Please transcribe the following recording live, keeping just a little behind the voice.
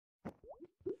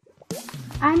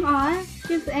I'm R,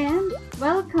 she's N.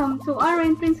 Welcome to R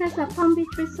and Princesa Palm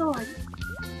Beach Resort.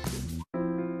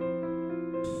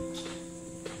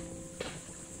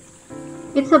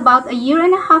 It's about a year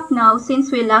and a half now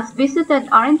since we last visited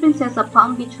R and Princesa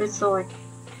Palm Beach Resort.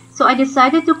 So I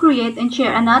decided to create and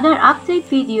share another update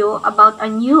video about a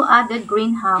new added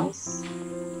greenhouse.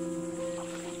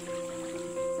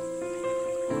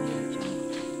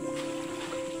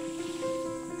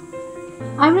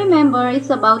 I remember it's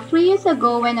about 3 years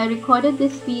ago when I recorded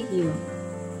this video.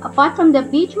 Apart from the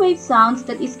beach wave sounds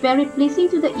that is very pleasing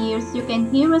to the ears, you can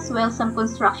hear as well some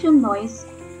construction noise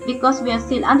because we are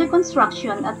still under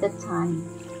construction at the time.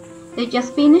 They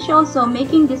just finished also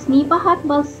making this Nipa hut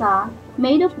balsa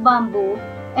made of bamboo,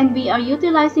 and we are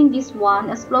utilizing this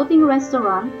one as floating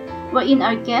restaurant wherein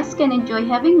our guests can enjoy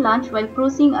having lunch while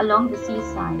cruising along the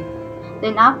seaside.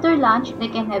 Then after lunch, they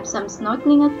can have some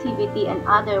snorkeling activity and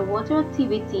other water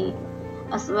activity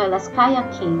as well as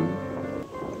kayaking.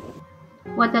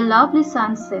 What a lovely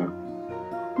sunset!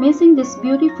 Missing this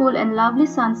beautiful and lovely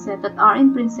sunset at R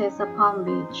in Princesa Palm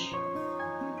Beach.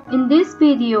 In this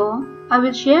video, I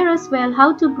will share as well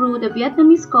how to brew the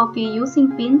Vietnamese coffee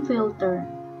using Phin filter.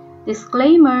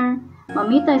 Disclaimer,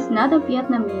 Mamita is not a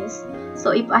Vietnamese,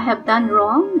 so if I have done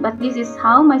wrong, but this is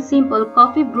how my simple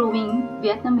coffee brewing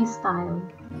Vietnamese style.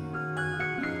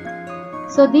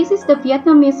 So this is the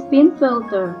Vietnamese Phin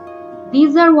filter.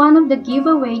 These are one of the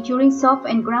giveaway during soft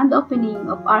and grand opening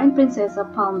of R in Princesa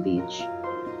Palm Beach.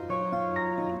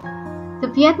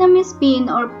 The Vietnamese Phin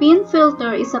or Phin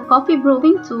filter is a coffee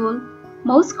brewing tool,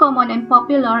 most common and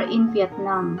popular in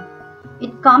Vietnam.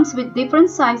 It comes with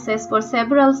different sizes for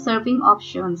several serving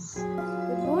options.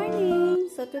 Good morning!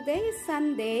 So today is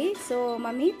Sunday, so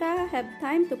Mamita have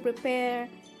time to prepare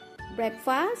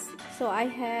breakfast. So I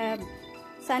have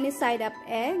sunny side up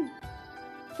egg,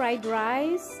 fried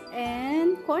rice,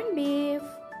 and corned beef.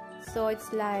 So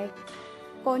it's like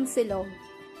con silog.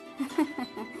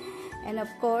 And of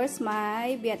course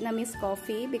my Vietnamese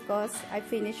coffee because I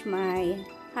finished my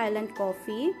Highland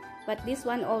coffee. But this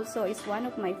one also is one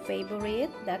of my favorite,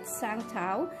 that's Sang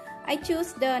Tao. I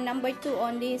choose the number 2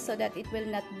 only so that it will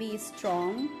not be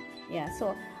strong. Yeah,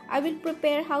 so I will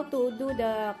prepare how to do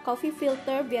the coffee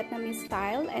filter Vietnamese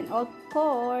style. And of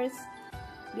course,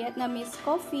 Vietnamese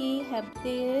coffee have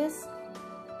this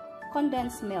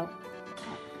condensed milk.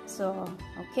 So,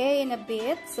 okay, in a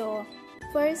bit. So,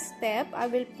 first step, I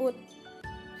will put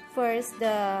first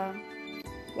the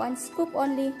 1 scoop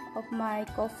only of my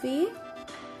coffee,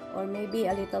 or maybe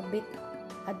a little bit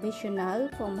additional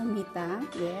for Mamita,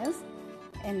 yes.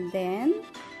 And then,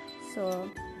 so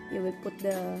you will put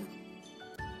the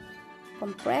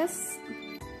compress,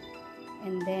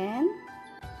 and then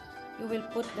you will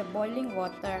put the boiling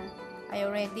water. I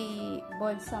already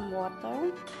boiled some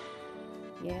water,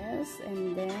 yes.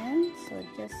 And then, so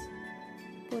just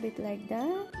put it like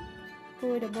that,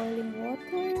 pour the boiling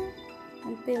water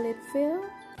until it fills,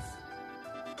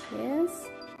 yes.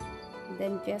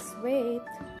 Then just wait,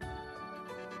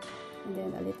 and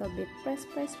then a little bit press.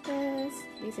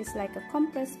 This is like a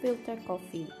compressed filter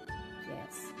coffee,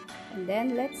 yes. And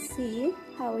then let's see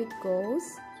how it goes.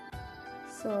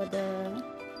 So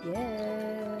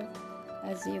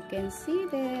as you can see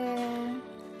there,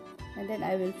 and then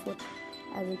I will put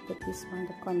this one,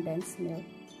 the condensed milk,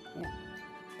 yeah,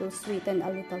 to sweeten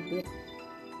a little bit.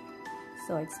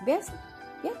 So it's best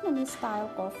Vietnamese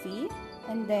style coffee.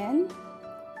 And then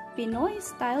Pinoy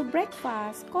style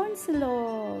breakfast, corn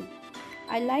silog.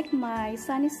 I like my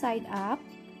sunny side up,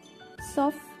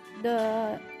 soft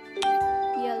the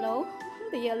yellow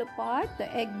part, the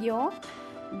egg yolk,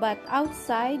 but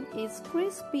outside is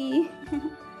crispy.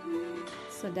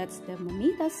 So that's the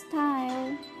Mamita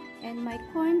style. And my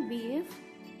corned beef,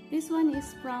 this one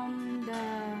is from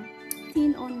the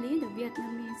Phin only, the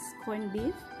Vietnamese corned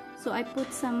beef. So I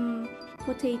put some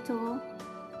potato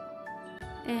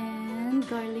and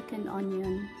garlic and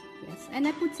onion, yes, and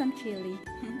I put some chili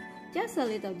just a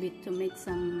little bit to make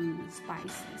some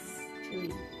spices,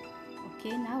 chili.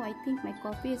 Okay, now I think my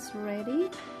coffee is ready.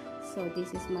 So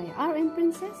this is my R and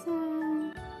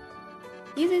Princesa.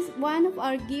 This is one of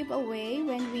our giveaway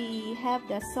when we have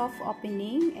the soft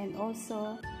opening and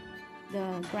also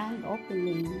the grand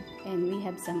opening. And we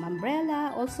have some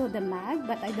umbrella, also the mug,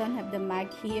 but I don't have the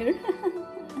mug here.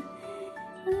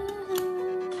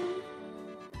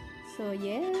 So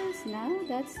yes, now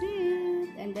that's it.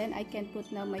 And then I can put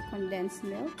now my condensed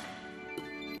milk.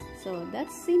 So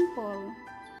that's simple.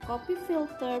 Coffee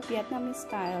filter Vietnamese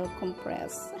style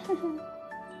compressed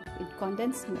with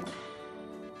condensed milk.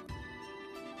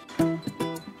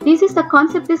 This is the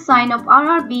concept design of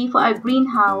RRB for our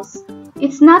greenhouse.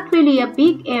 It's not really a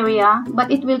big area,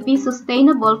 but it will be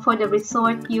sustainable for the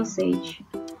resort usage.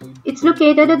 It's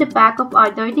located at the back of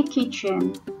our dirty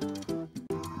kitchen.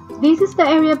 This is the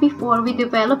area before we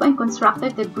developed and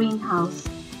constructed the greenhouse.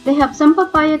 They have some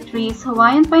papaya trees,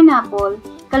 Hawaiian pineapple,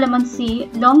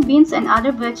 calamansi, long beans and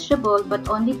other vegetables, but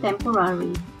only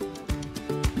temporary.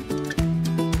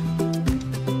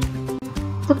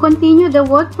 To continue the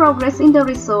work progress in the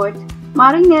resort,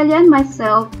 Marinelia and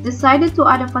myself decided to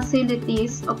add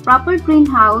facilities of proper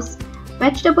greenhouse,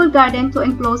 vegetable garden to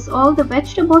enclose all the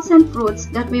vegetables and fruits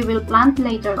that we will plant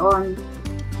later on.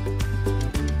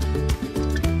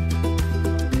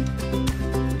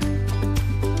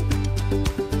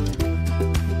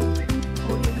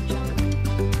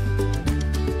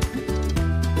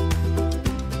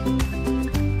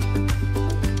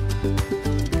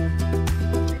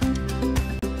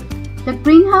 The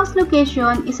greenhouse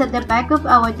location is at the back of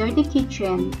our dirty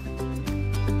kitchen.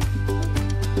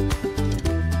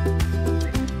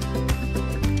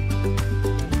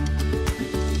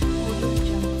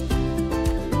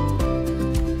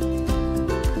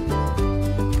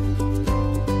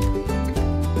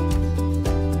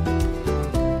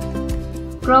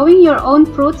 Growing your own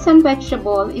fruits and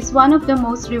vegetables is one of the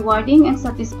most rewarding and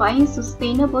satisfying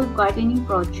sustainable gardening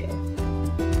projects.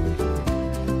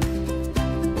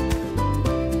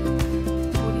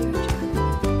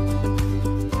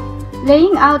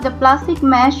 Laying out the plastic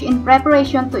mesh in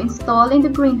preparation to install in the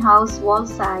greenhouse wall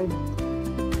side.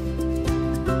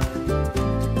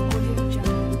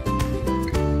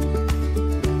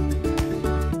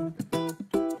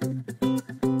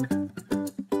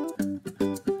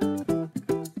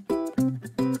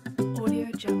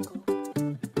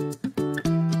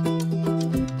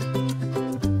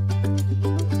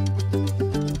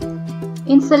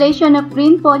 Installation of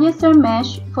green polyester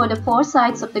mesh for the four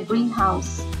sides of the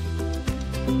greenhouse.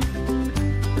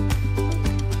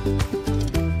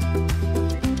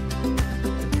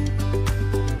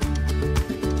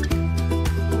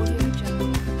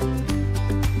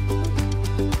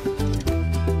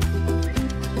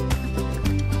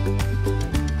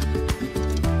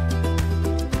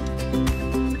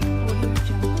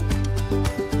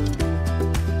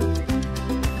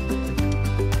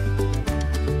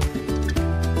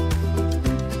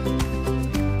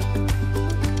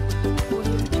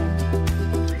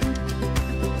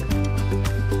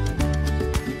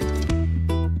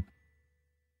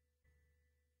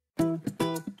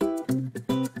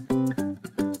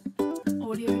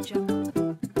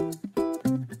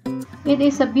 It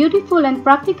is a beautiful and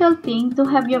practical thing to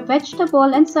have your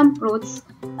vegetable and some fruits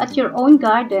at your own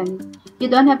garden. You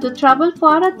don't have to travel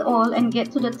far at all and get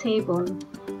to the table.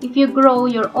 If you grow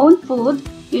your own food,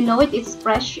 you know it is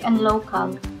fresh and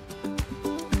local.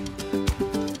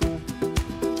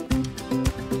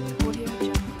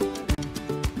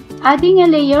 Adding a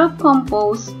layer of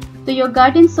compost to your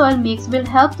garden soil mix will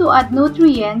help to add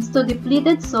nutrients to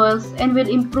depleted soils and will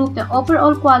improve the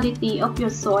overall quality of your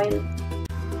soil.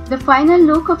 The final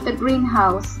look of the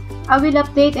greenhouse. I will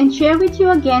update and share with you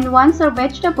again once our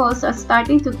vegetables are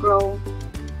starting to grow.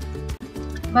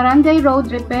 Barangay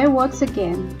Road repair works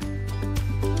again.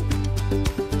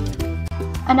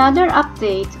 Another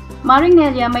update.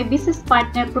 Marinelia, my business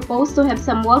partner, proposed to have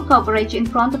some wall coverage in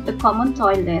front of the common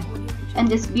toilet and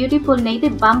this beautiful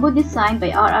native bamboo design by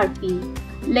RRP.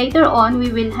 Later on,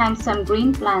 we will hang some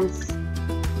green plants.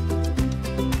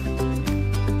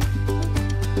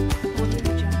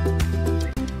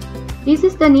 This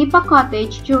is the Nipa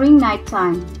cottage during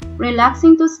nighttime,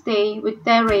 relaxing to stay with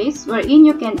terrace wherein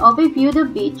you can overview the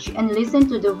beach and listen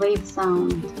to the wave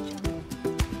sound.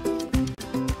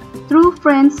 True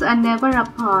friends are never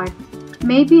apart,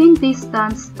 maybe in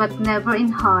distance but never in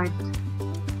heart.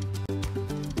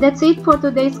 That's it for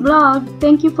today's vlog.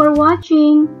 Thank you for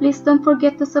watching. Please don't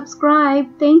forget to subscribe.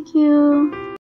 Thank you.